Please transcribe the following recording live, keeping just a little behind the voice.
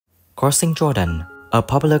Crossing Jordan, a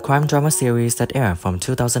popular crime drama series that aired from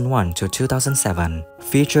 2001 to 2007,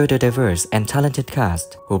 featured a diverse and talented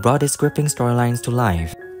cast who brought its gripping storylines to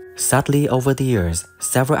life. Sadly, over the years,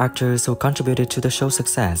 several actors who contributed to the show's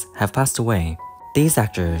success have passed away. These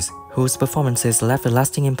actors, whose performances left a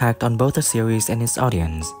lasting impact on both the series and its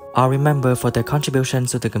audience, are remembered for their contributions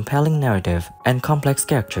to the compelling narrative and complex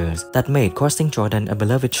characters that made Crossing Jordan a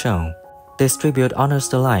beloved show. This tribute honors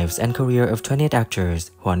the lives and career of 28 actors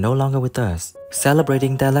who are no longer with us,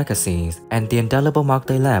 celebrating their legacies and the indelible mark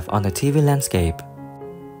they left on the TV landscape.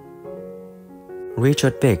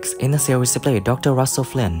 Richard Biggs in the series played Dr. Russell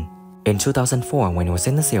Flynn. In 2004, when he was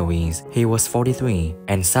in the series, he was 43,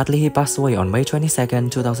 and sadly he passed away on May 22,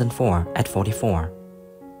 2004 at 44.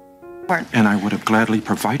 And I would have gladly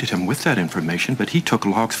provided him with that information, but he took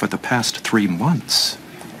logs for the past 3 months.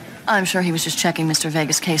 I'm sure he was just checking Mr.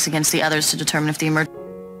 Vega's case against the others to determine if the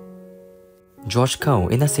George Cole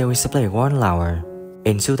in the series played Warren Lauer.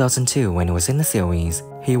 In 2002, when he was in the series,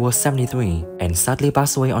 he was 73 and sadly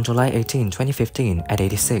passed away on July 18, 2015 at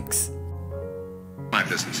 86. My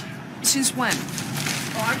business. Since when?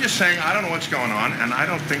 Oh, I'm just saying I don't know what's going on, and I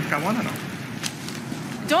don't think I want to know.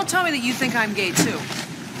 Don't tell me that you think I'm gay too.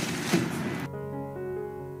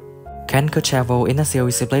 Ken Kuchavo in the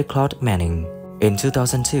series played Claude Manning. In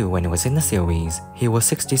 2002, when he was in the series, he was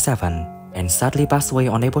 67 and sadly passed away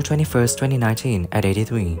on April 21, 2019 at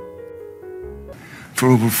 83. For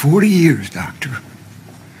over 40 years, Doctor.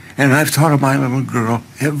 And I've taught my little girl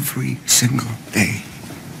every single day.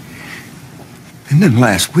 And then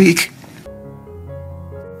last week...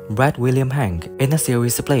 Brad William Hank in the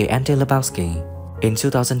series played Andy Lebowski. In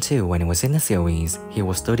 2002, when he was in the series, he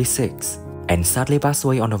was 36 and sadly passed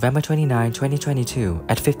away on November 29, 2022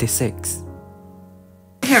 at 56.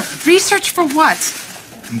 Here, research for what?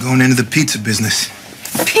 I'm going into the pizza business.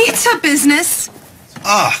 Pizza business?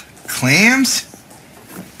 Ah, clams?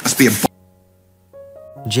 Must be a...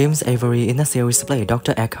 James Avery in the series played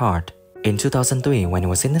Dr. Eckhart. In 2003, when he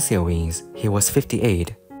was in the series, he was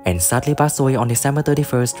 58 and sadly passed away on December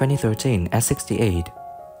 31, 2013 at 68.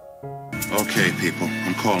 Okay, people,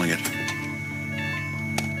 I'm calling it.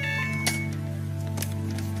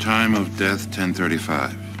 Time of death,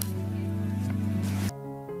 10:35.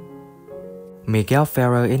 Miguel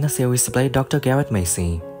Ferrer in the series played Dr. Garrett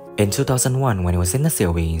Macy. In 2001, when he was in the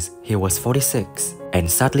series, he was 46 and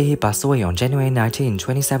sadly he passed away on January 19,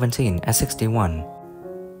 2017 at 61.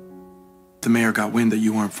 The mayor got wind that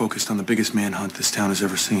you weren't focused on the biggest manhunt this town has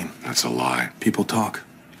ever seen. That's a lie. People talk.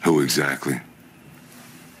 Who exactly?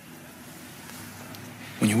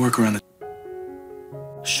 When you work around the...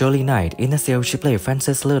 Shirley Knight in the series she played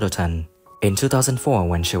Frances Littleton. In 2004,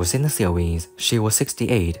 when she was in the series, she was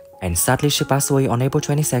 68 and sadly she passed away on April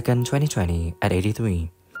 22, 2020 at 83.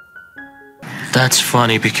 That's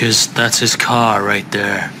funny because that's his car right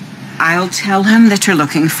there. I'll tell him that you're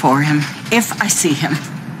looking for him, if I see him.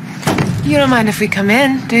 You don't mind if we come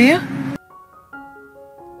in, do you?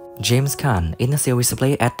 James Caan in the series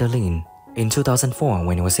played Ed Darlene. In 2004,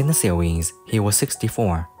 when he was in the series, he was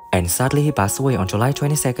 64 and sadly he passed away on July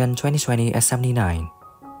 22, 2020 at 79.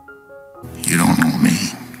 You don't know me.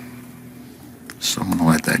 So I'm gonna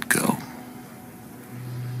let that go.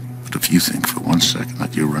 But if you think for 1 second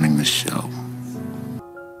that you're running this show...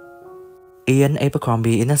 Ian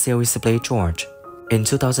Abercrombie in the series played George. In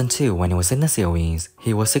 2002, when he was in the series,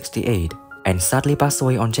 he was 68 and sadly passed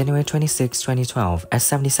away on January 26, 2012 at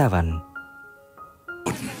 77.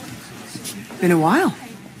 Been a while.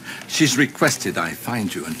 She's requested I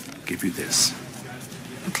find you and give you this.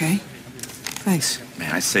 Okay. Thanks. May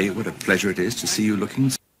I say what a pleasure it is to see you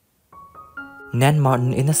looking... Nan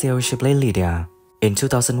Martin in the series she played Lydia. In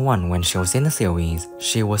 2001, when she was in the series,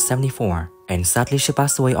 she was 74 and sadly she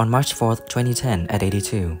passed away on March 4, 2010 at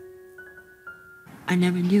 82. I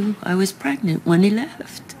never knew I was pregnant when he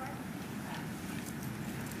left.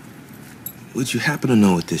 Would you happen to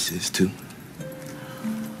know what this is, too?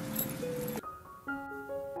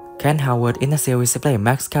 Ken Howard in the series played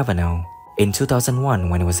Max Cavanaugh. In 2001,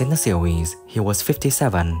 when he was in the series, he was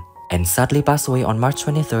 57 and sadly passed away on March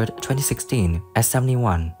 23, 2016 at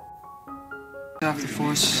 71. Off the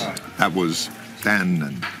force. That was then,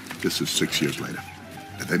 and this is 6 years later.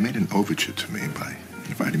 They made an overture to me by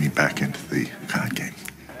inviting me back into the card game.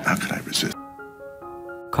 How could I resist?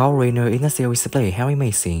 Carl Reiner in the series played Harry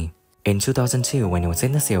Macy. In 2002, when he was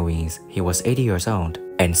in the series, he was 80 years old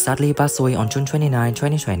and sadly passed away on June 29,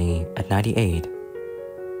 2020 at 98.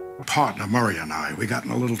 Partner Murray and I, we got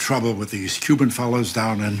in a little trouble with these Cuban fellows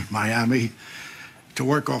down in Miami. To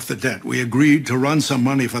work off the debt, we agreed to run some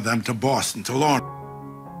money for them to Boston to launch.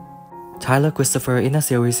 Tyler Christopher in the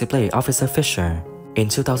series played Officer Fisher. In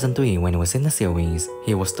 2003, when he was in the series,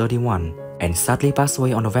 he was 31 and sadly passed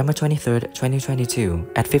away on November 23,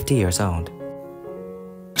 2022 at 50 years old.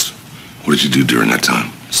 What did you do during that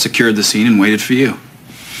time? Secured the scene and waited for you.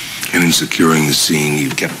 And in securing the scene, you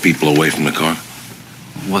kept people away from the car?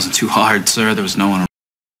 It wasn't too hard, sir. There was no one around.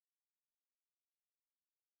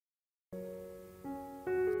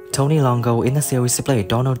 Tony Longo in the series played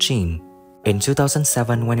Donald Jean. In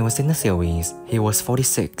 2007, when he was in the series, he was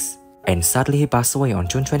 46, and sadly he passed away on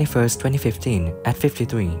June 21, 2015 at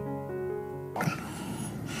 53.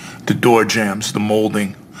 The door jambs, the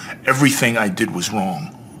molding, everything I did was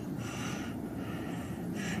wrong.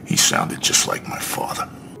 He sounded just like my father.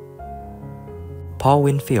 Paul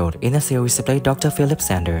Winfield in the series played Dr. Philip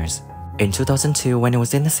Sanders. In 2002, when he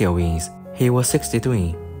was in the series, he was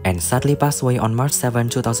 63, and sadly passed away on March 7,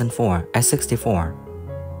 2004 at 64.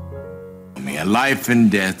 A life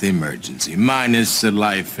and death emergency, minus the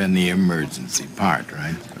life and the emergency part,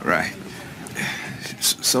 right? Right.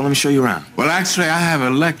 So let me show you around. Well, actually, I have a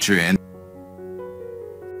lecture in.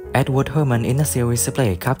 Edward Herman in the series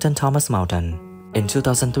played Captain Thomas Moulton. In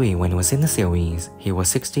 2003, when he was in the series, he was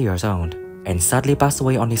 60 years old, and sadly passed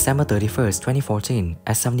away on December 31, 2014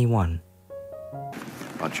 at 71.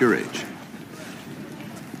 About your age.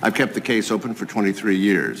 I've kept the case open for 23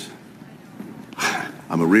 years.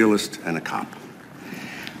 I'm a realist and a cop,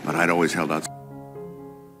 but I'd always held out.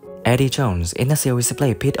 Eddie Jones in the series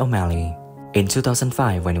played Pete O'Malley. In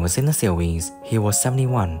 2005, when he was in the series, he was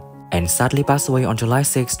 71, and sadly passed away on July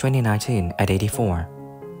 6, 2019 at 84.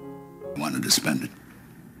 Wanted to spend it.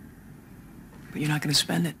 But you're not gonna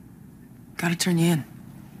spend it. Gotta turn you in.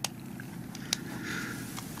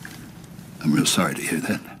 I'm real sorry to hear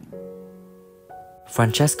that.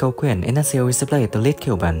 Francesco Quinn in the series played the lead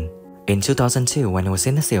Cuban. In 2002, when he was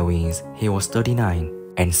in the series, he was 39,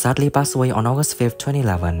 and sadly passed away on August 5,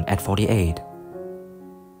 2011 at 48.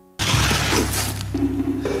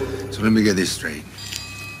 So let me get this straight.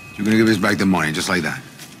 You're gonna give us back the money just like that?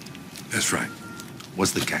 That's right.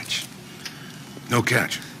 What's the catch? No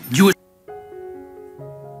catch.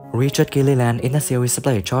 Richard Gilliland in the series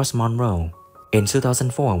played George Monroe. In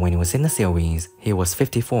 2004, when he was in the series, he was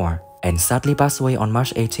 54, and sadly passed away on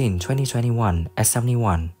March 18, 2021 at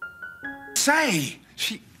 71. Say,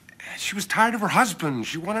 she was tired of her husband.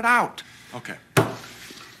 She wanted out. Okay.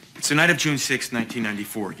 It's the night of June 6,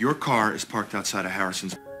 1994. Your car is parked outside of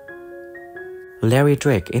Harrison's. Larry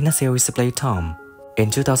Drake in the series played Tom. In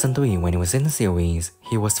 2003, when he was in the series,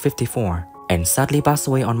 he was 54, and sadly passed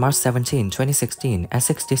away on March 17, 2016 at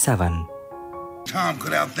 67. Tom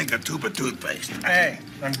could outthink a tube of toothpaste. Hey,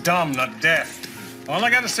 I'm dumb, not deaf. All I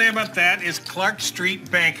gotta say about that is Clark Street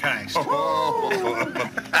bank heist.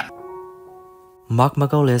 Mark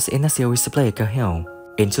Margolis in the series played Cahill.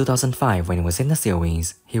 In 2005, when he was in the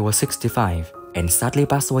series, he was 65, and sadly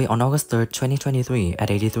passed away on August 3, 2023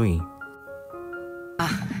 at 83.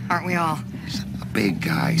 Aren't we all? A big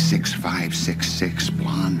guy, 6'5", 6'6",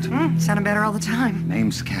 blonde. Sounded better all the time.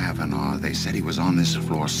 Name's Kavanaugh. They said he was on this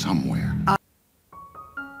floor somewhere.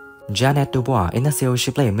 Janet Dubois in the series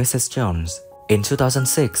she played Mrs. Jones. In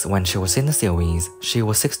 2006, when she was in the series, she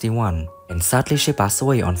was 61, and sadly she passed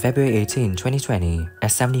away on February 18, 2020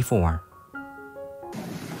 at 74.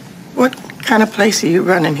 What kind of place are you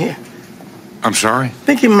running here? I'm sorry?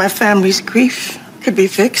 Thinking my family's grief could be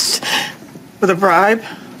fixed with a bribe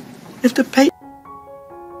if the pay.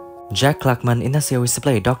 Jack Klugman in the series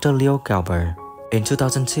played Dr. Leo Galber. In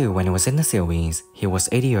 2002, when he was in the series, he was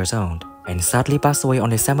 80 years old, and sadly passed away on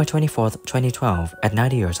December 24, 2012 at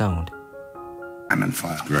 90 years old. I'm in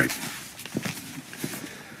file. Great.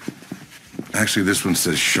 Actually, this one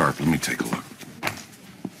says sharp. Let me take a look.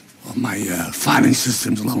 Well, my filing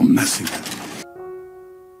system's a little messy.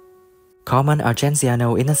 Carmen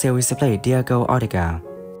Argenziano in the series played Diego Ortega.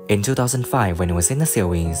 In 2005, when he was in the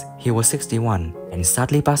series, he was 61, and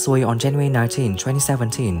sadly passed away on January 19,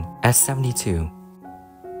 2017 at 72.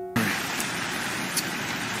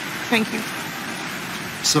 Thank you.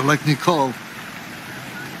 So like Nicole,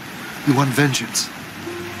 you want vengeance.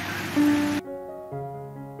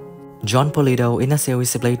 John Polito in the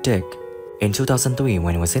series played Dick. In 2003,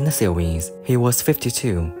 when he was in the series, he was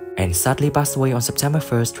 52, and sadly passed away on September 1,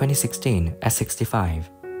 2016 at 65.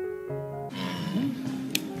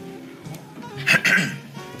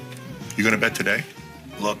 You gonna bet today?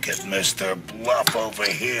 Look at Mr. Bluff over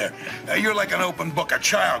here. You're like an open book a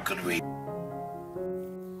child could read.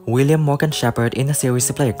 William Morgan Shepherd in the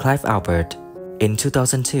series played Clive Albert. In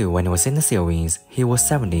 2002, when he was in the series, he was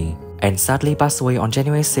 70, and sadly passed away on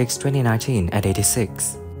January 6, 2019 at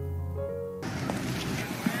 86.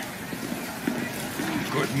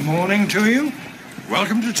 Good morning to you.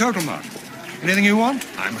 Welcome to Totemont. Anything you want?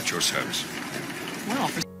 I'm at your service.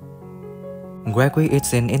 Well, Gregory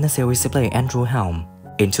Eaton in the series to play Andrew Helm.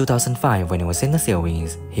 In 2005, when he was in the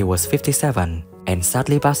series, he was 57 and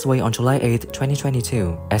sadly passed away on July 8,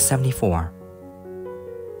 2022 at 74.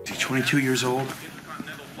 Is he 22 years old?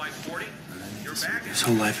 His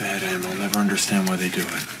whole life ahead of him. I'll never understand why they do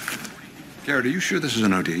it. Garrett, are you sure this is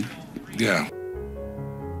an OD? Yeah.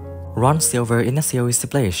 Ron Silver in the series to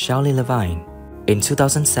play Shelley Levine. In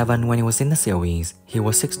 2007, when he was in the series, he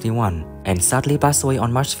was 61 and sadly passed away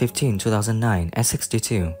on March 15, 2009 at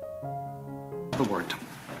 62. The word.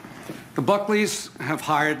 The Buckleys have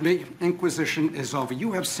hired me. Inquisition is over.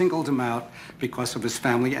 You have singled him out because of his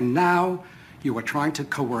family, and now you are trying to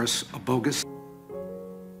coerce a bogus...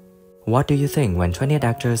 What do you think when 28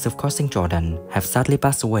 actors of Crossing Jordan have sadly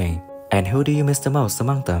passed away? And who do you miss the most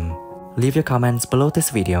among them? Leave your comments below this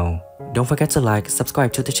video. Don't forget to like,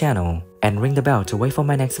 subscribe to the channel, and ring the bell to wait for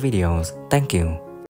my next videos. Thank you.